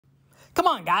Come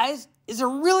on, guys. Is there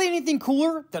really anything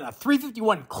cooler than a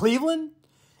 351 Cleveland?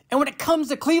 And when it comes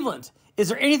to Cleveland, is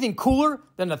there anything cooler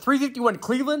than a 351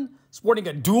 Cleveland sporting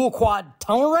a dual quad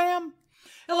tunnel ram?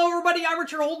 Hello, everybody. I'm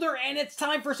Richard Holder, and it's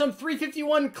time for some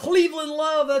 351 Cleveland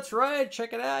love. That's right.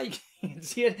 Check it out. You can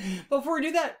see it. Before we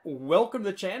do that, welcome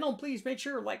to the channel. Please make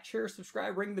sure to like, share,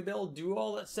 subscribe, ring the bell, do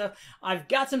all that stuff. I've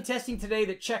got some testing today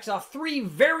that checks off 3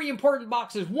 very important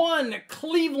boxes. 1,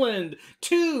 Cleveland.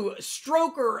 2,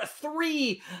 Stroker.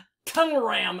 3, tunnel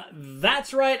ram.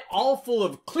 That's right. All full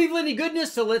of Clevelandy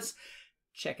goodness. So let's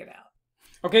check it out.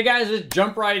 Okay, guys, let's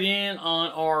jump right in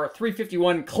on our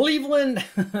 351 Cleveland,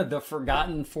 the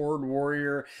forgotten Ford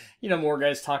Warrior. You know, more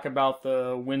guys talk about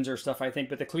the Windsor stuff, I think,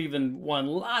 but the Cleveland won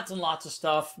lots and lots of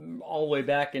stuff all the way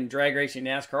back in drag racing,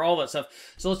 NASCAR, all that stuff.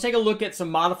 So let's take a look at some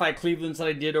modified Clevelands that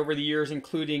I did over the years,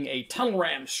 including a tunnel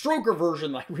ram stroker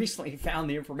version that I recently found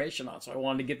the information on, so I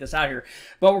wanted to get this out here.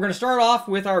 But we're going to start off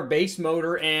with our base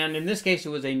motor, and in this case, it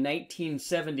was a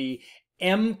 1970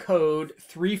 M Code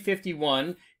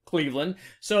 351 Cleveland,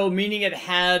 so meaning it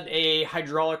had a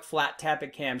hydraulic flat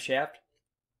tappet camshaft,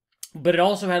 but it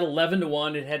also had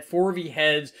 11-to-1. It had 4V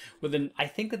heads with an, I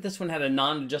think that this one had a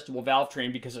non-adjustable valve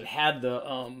train because it had the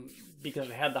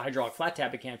hydraulic flat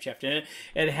tappet camshaft in it.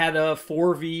 It had a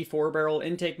 4V 4-barrel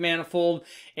intake manifold,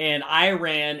 and I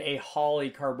ran a Holley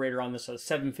carburetor on this, a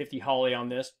 750 Holley on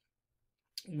this,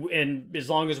 and as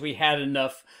long as we had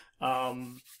enough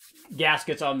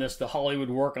gaskets on this, the Holley would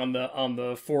work on the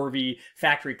 4V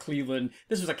factory Cleveland.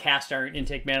 This was a cast iron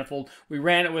intake manifold. We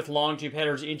ran it with long tube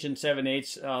headers, 1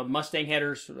 7/8 Mustang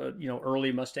headers,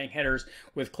 early Mustang headers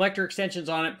with collector extensions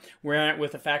on it. We ran it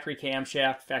with a factory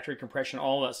camshaft, factory compression,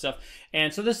 all that stuff.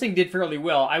 And so this thing did fairly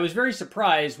well. I was very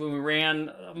surprised when we ran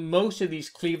most of these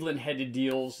Cleveland headed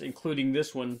deals, including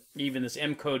this one, even this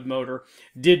M Code motor,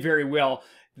 did very well.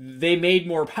 They made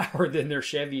more power than their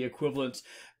Chevy equivalents,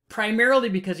 primarily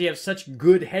because you have such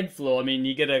good head flow. I mean,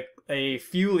 you get a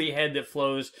Fuelie head that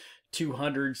flows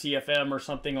 200 CFM or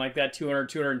something like that, 200,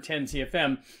 210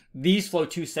 CFM. These flow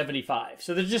 275.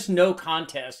 So there's just no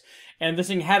contest. And this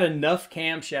thing had enough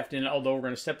camshaft in it, although we're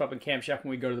going to step up in camshaft when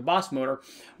we go to the Boss motor.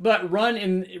 But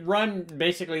run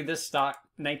basically this stock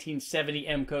 1970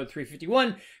 M Code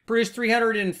 351 produced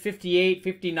 358,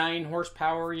 59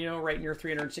 horsepower, right near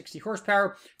 360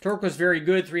 horsepower. Torque was very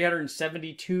good,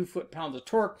 372 foot-pounds of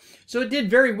torque. So it did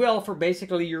very well for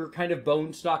basically your kind of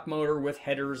bone stock motor with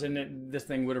headers, and this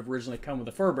thing would have originally come with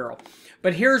a 4-barrel.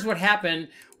 But here's what happened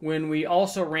when we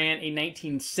also ran a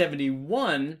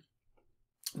 1971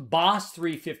 Boss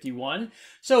 351.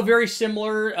 So very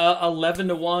similar,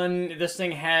 11-to-1. This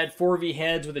thing had 4V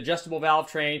heads with adjustable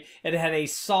valve train. It had a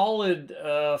solid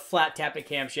flat tappet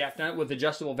camshaft on it with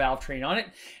adjustable valve train on it.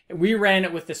 We ran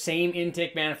it with the same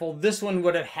intake manifold. This one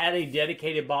would have had a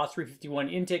dedicated Boss 351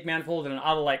 intake manifold and an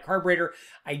Autolite carburetor.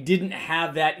 I didn't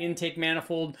have that intake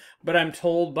manifold, but I'm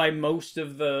told by most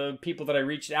of the people that I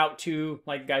reached out to,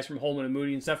 like guys from Holman and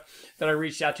Moody and stuff, that I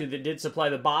reached out to that did supply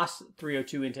the Boss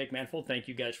 302 intake manifold. Thank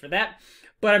you guys for that.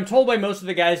 But I'm told by most of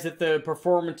the guys that the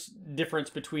performance difference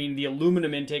between the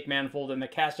aluminum intake manifold and the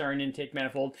cast iron intake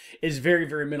manifold is very,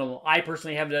 very minimal. I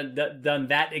personally haven't done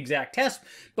that exact test,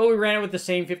 but we ran it with the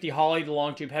same 50 Holley, the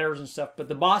long tube headers and stuff. But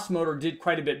the Boss motor did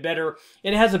quite a bit better.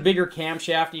 It has a bigger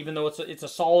camshaft, even though it's a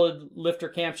solid lifter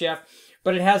camshaft.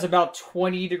 But it has about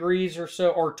 20 degrees or so,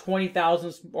 or 20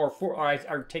 thousandths, I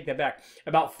take that back,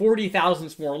 about 40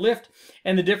 thousandths more lift.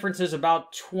 And the difference is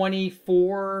about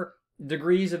 24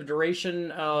 degrees of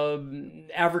duration,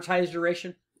 advertised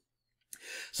duration.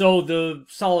 So the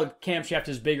solid camshaft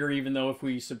is bigger, even though if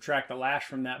we subtract the lash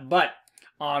from that. But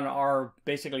on our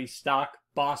basically stock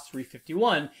Boss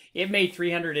 351, it made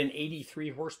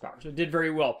 383 horsepower. So it did very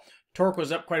well. Torque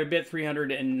was up quite a bit,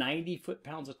 390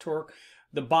 foot-pounds of torque.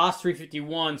 The Boss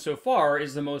 351 so far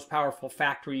is the most powerful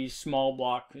factory small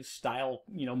block style,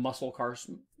 muscle car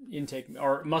intake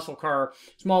or muscle car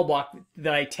small block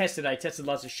that I tested. I tested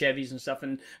lots of Chevys and stuff,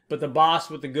 but the Boss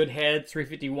with the good head,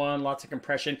 351, lots of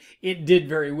compression, it did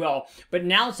very well. But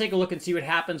now let's take a look and see what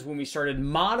happens when we started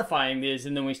modifying this,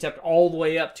 and then we stepped all the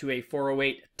way up to a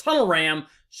 408 tunnel ram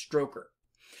stroker.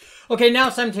 Okay, now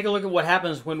it's time to take a look at what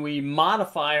happens when we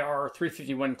modify our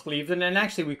 351 Cleveland. And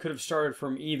actually, we could have started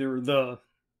from either the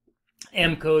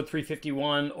M Code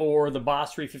 351 or the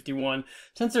Boss 351.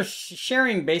 Since they're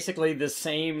sharing basically the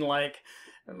same,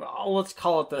 let's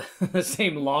call it the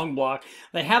same long block.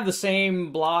 They have the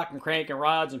same block and crank and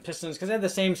rods and pistons because they have the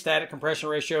same static compression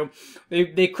ratio.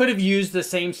 They could have used the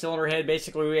same cylinder head.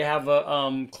 Basically, we have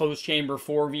a closed chamber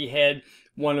 4V head.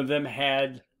 One of them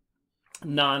had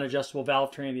non-adjustable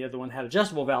valve train. The other one had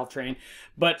adjustable valve train.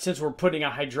 But since we're putting a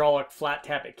hydraulic flat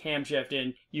tappet camshaft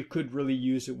in, you could really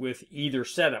use it with either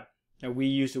setup. Now, we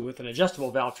used it with an adjustable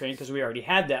valve train because we already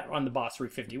had that on the Boss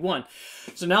 351.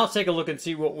 So now let's take a look and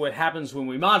see what happens when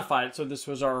we modify it. So this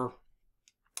was our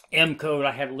M code.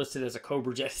 I have it listed as a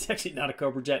COBRA jet. It's actually not a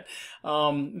COBRA jet.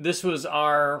 This was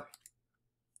our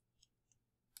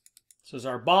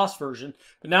Boss version.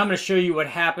 But now I'm going to show you what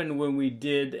happened when we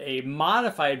did a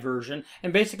modified version.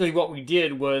 And basically what we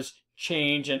did was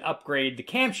change and upgrade the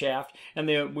camshaft, and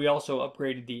then we also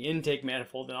upgraded the intake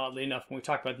manifold. And oddly enough, when we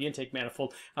talk about the intake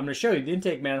manifold, I'm going to show you the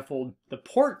intake manifold. The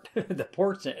ports,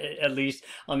 at least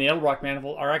on the EDELBROCK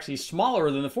manifold, are actually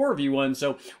smaller than the 4V one.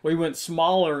 So we went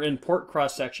smaller in port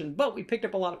cross section, but we picked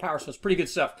up a lot of power, so it's pretty good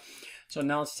stuff. So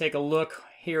now let's take a look.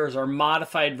 Here's our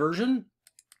modified version.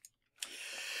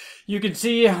 You can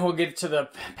see, we'll get to the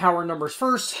power numbers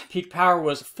first. Peak power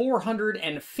was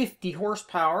 450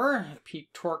 horsepower. Peak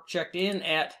torque checked in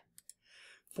at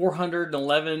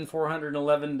 411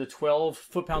 to 12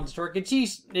 foot-pounds of torque.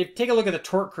 Take a look at the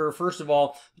torque curve, first of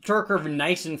all. The torque curve is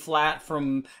nice and flat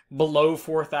from below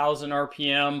 4,000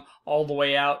 RPM all the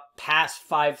way out past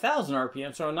 5,000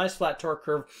 RPM. So a nice flat torque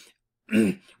curve.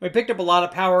 We picked up a lot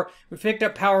of power. We picked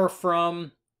up power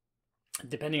from,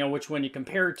 depending on which one you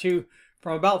compare it to,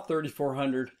 from about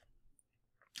 3,400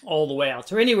 all the way out.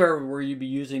 So anywhere where you'd be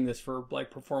using this for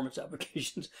like performance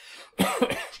applications,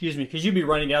 excuse me, because you'd be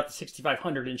running out to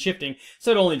 6,500 and shifting, so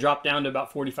it only dropped down to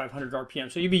about 4,500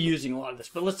 RPM. So you'd be using a lot of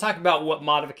this. But let's talk about what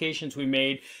modifications we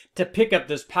made to pick up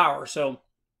this power. So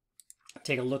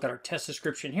take a look at our test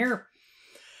description here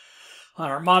on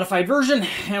our modified version,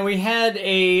 and we had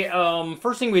a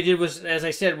first thing we did was, as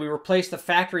I said, we replaced the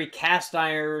factory cast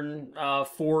iron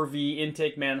 4V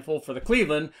intake manifold for the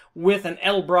Cleveland with an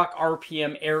EDELBROCK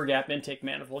RPM air gap intake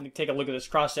manifold. You take a look at this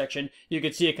cross section, you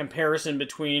can see a comparison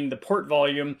between the port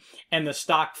volume and the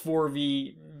stock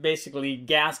 4V basically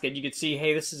gasket. You can see,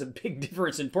 hey, this is a big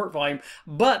difference in port volume,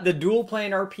 but the dual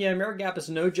plane RPM air gap is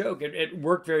no joke. It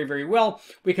worked very, very well.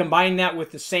 We combined that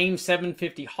with the same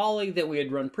 750 Holley that we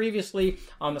had run previously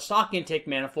on the stock intake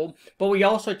manifold, but we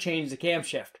also changed the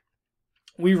camshaft.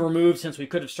 We removed, since we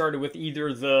could have started with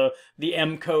either the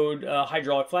M code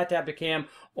hydraulic flat tappet cam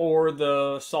or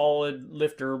the solid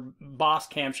lifter Boss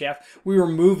camshaft, we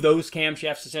removed those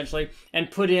camshafts essentially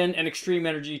and put in an Extreme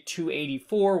Energy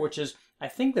 284, which is, I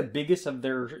think, the biggest of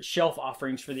their shelf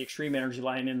offerings for the Extreme Energy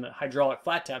line in the hydraulic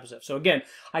flat tappet stuff. So again,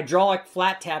 hydraulic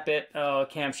flat tappet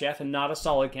camshaft and not a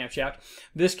solid camshaft.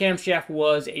 This camshaft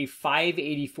was a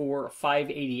 584,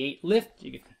 588 lift.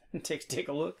 You can take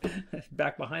a look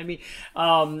back behind me.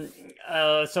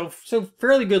 So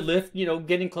fairly good lift, you know,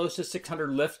 getting close to 600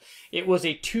 lift. It was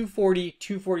a 240,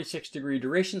 246 degree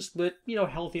duration split, you know,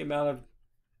 healthy amount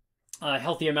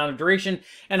of duration,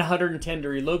 and 110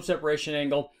 degree lobe separation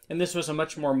angle. And this was a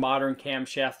much more modern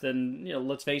camshaft than, you know,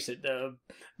 let's face it,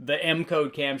 the M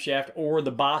code camshaft or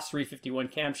the Boss 351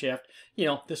 camshaft. You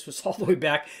know, this was all the way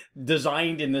back,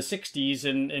 designed in the 60s,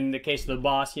 and in the case of the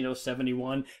Boss, you know,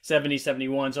 71.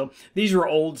 So these were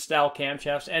old style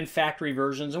camshafts and factory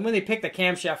versions. And when they picked the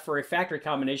camshaft for a factory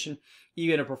combination,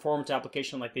 even a performance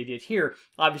application like they did here,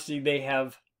 obviously they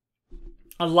have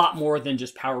a lot more than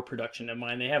just power production in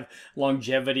mind. They have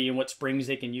longevity and what springs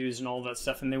they can use and all that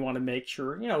stuff, and they want to make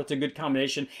sure, you know, it's a good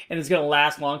combination and it's going to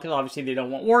last long, because obviously they don't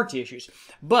want warranty issues.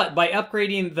 But by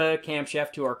upgrading the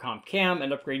camshaft to our comp cam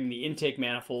and upgrading the intake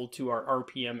manifold to our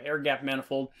RPM air gap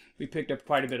manifold, we picked up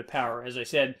quite a bit of power. As I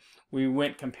said, we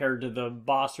went, compared to the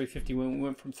Boss 350, we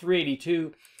went from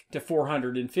 382 to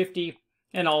 450,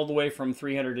 and all the way from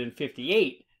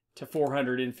 358 to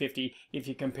 450 if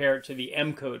you compare it to the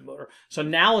M code motor. So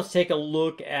now let's take a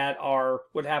look at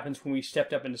what happens when we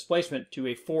stepped up in displacement to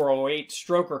a 408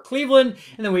 stroker Cleveland,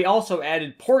 and then we also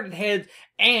added ported heads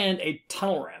and a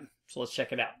tunnel ram. So let's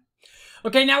check it out.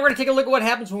 Okay, now we're going to take a look at what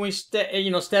happens when we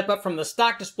step up from the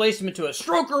stock displacement to a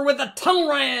stroker with a tunnel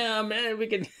ram. And we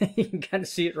can, you can kind of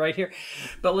see it right here.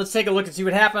 But let's take a look and see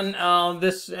what happened.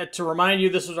 To remind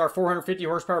you, this was our 450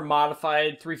 horsepower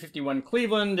modified 351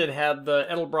 Cleveland. It had the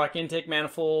EDELBROCK intake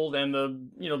manifold and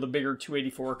the bigger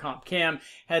 284 comp cam.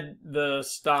 Had the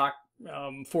stock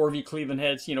 4V Cleveland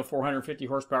heads, 450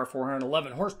 horsepower,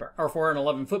 411 horsepower, or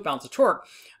 411 foot-pounds of torque.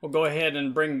 We'll go ahead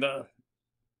and bring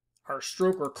our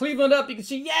stroker Cleveland up. You can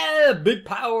see, yeah, big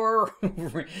power.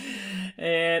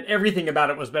 And everything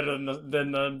about it was better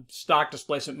than the stock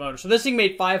displacement motor. So this thing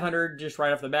made 500 just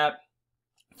right off the bat.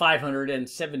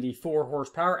 574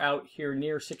 horsepower out here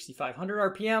near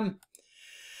 6,500 RPM.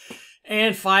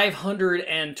 And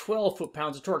 512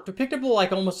 foot-pounds of torque. We picked up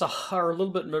like almost a little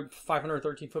bit,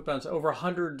 513 foot-pounds, over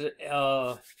 100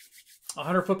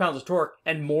 100 foot-pounds of torque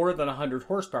and more than 100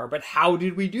 horsepower. But how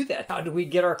did we do that? How did we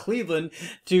get our Cleveland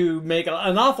to make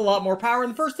an awful lot more power?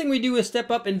 And the first thing we do is step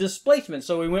up in displacement.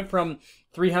 So we went from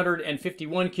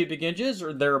 351 cubic inches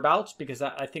or thereabouts, because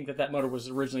I think that motor was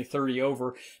originally 30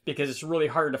 over, because it's really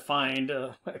hard to find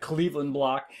a Cleveland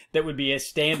block that would be a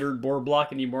standard bore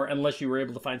block anymore, unless you were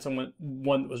able to find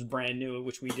one that was brand new,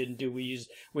 which we didn't do.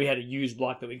 We had a used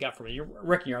block that we got from a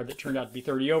wrecking yard that turned out to be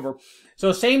 30 over.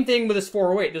 So same thing with this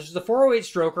 408. This is the 408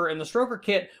 stroker, and the stroker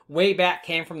kit way back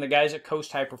came from the guys at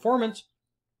Coast High Performance.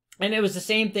 And it was the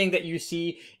same thing that you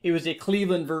see. It was a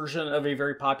Cleveland version of a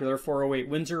very popular 408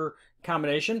 Windsor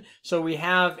combination. So we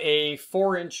have a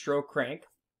 4-inch stroke crank.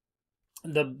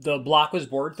 The block was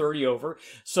bored 30 over.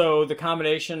 So the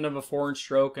combination of a 4-inch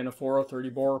stroke and a 4030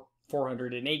 bore,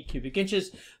 408 cubic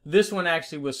inches. This one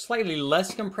actually was slightly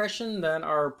less compression than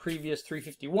our previous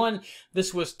 351.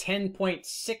 This was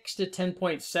 10.6 to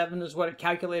 10.7 is what it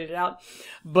calculated out.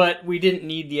 But we didn't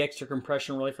need the extra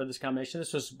compression really for this combination.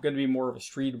 This was going to be more of a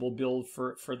streetable build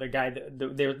for the guy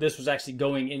this was actually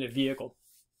going in a vehicle.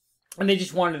 And they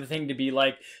just wanted the thing to be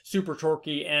like super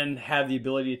torquey and have the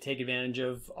ability to take advantage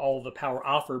of all the power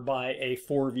offered by a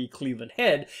 4V Cleveland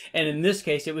head. And in this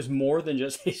case, it was more than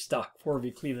just a stock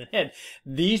 4V Cleveland head.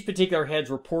 These particular heads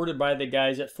were ported by the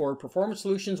guys at Ford Performance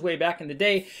Solutions way back in the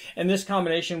day. And this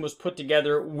combination was put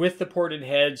together with the ported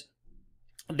heads.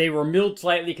 They were milled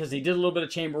slightly because they did a little bit of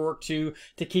chamber work too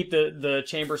to keep the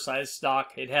chamber size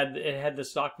stock. It had the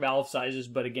stock valve sizes,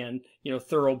 but again,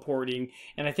 thorough porting.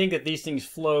 And I think that these things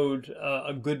flowed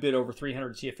a good bit over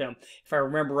 300 CFM. If I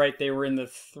remember right, they were in the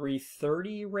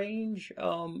 330 range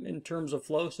in terms of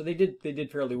flow, so they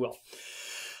did fairly well.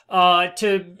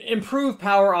 To improve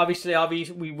power, obviously,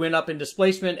 we went up in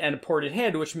displacement and a ported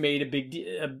head, which made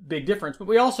a big difference. But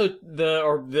we also,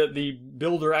 the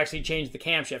builder actually changed the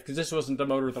camshaft, because this wasn't the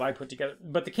motor that I put together.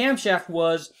 But the camshaft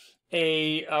was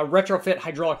a retrofit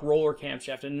hydraulic roller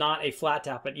camshaft, and not a flat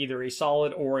tappet, either a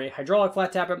solid or a hydraulic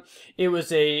flat tappet. It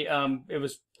was it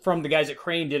was from the guys at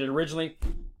Crane did it originally.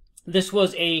 This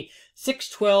was a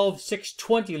 612,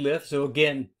 620 lift, so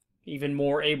again, even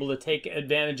more able to take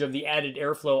advantage of the added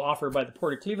airflow offered by the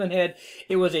ported Cleveland head.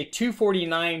 It was a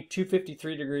 249,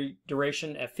 253 degree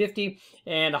duration at 50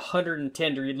 and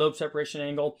 110 degree lobe separation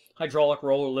angle, hydraulic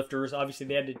roller lifters. Obviously,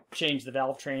 they had to change the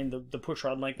valve train, the push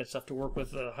rod length and stuff to work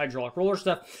with the hydraulic roller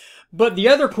stuff. But the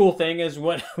other cool thing is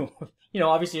what,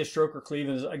 obviously a stroker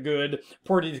Cleveland is a good,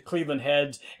 ported Cleveland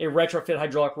heads, a retrofit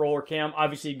hydraulic roller cam,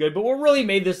 obviously good. But what really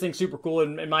made this thing super cool,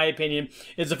 in my opinion,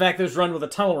 is the fact that it was run with a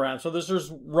tunnel ram. So this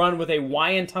was run with a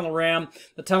YN tunnel ram.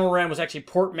 The tunnel ram was actually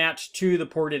port matched to the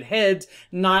ported heads,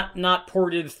 not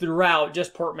ported throughout,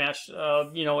 just port matched,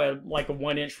 at like a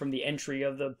 1 inch from the entry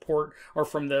of the port, or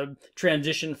from the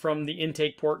transition from the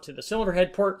intake port to the cylinder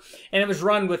head port. And it was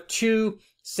run with two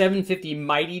 750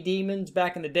 Mighty Demons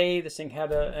back in the day. This thing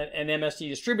had an MSD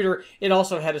distributor. It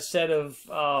also had a set of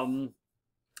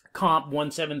Comp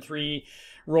 173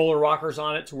 roller rockers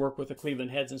on it to work with the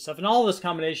Cleveland heads and stuff. And all this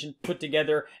combination put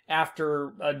together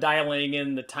after dialing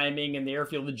in the timing and the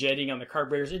airfield, the jetting on the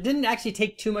carburetors. It didn't actually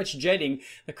take too much jetting.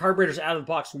 The carburetors out of the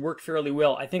box worked fairly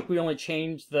well. I think we only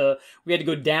changed we had to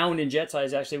go down in jet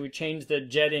size actually. We changed the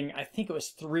jetting, I think it was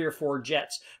 3 or 4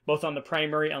 jets, both on the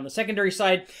primary, on the secondary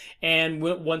side. And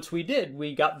once we did,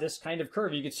 we got this kind of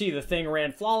curve. You could see the thing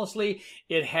ran flawlessly.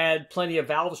 It had plenty of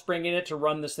valve spring in it to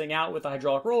run this thing out with the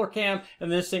hydraulic roller cam.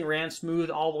 And this thing ran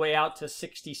smooth all the way out to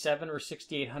 67 or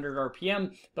 6,800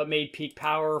 RPM, but made peak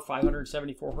power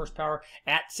 574 horsepower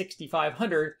at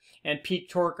 6,500, and peak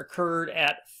torque occurred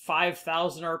at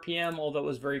 5,000 RPM, although it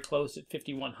was very close at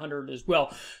 5,100 as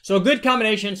well. So a good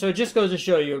combination. So it just goes to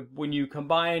show you, when you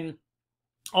combine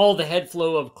all the head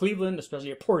flow of Cleveland,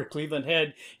 especially a ported Cleveland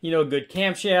head, a good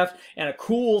camshaft, and a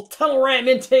cool tunnel ram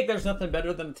intake, there's nothing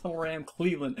better than a tunnel ram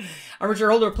Cleveland. I'm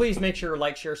Richard Holder. Please make sure to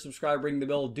like, share, subscribe, ring the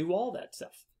bell, do all that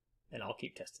stuff, and I'll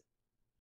keep testing.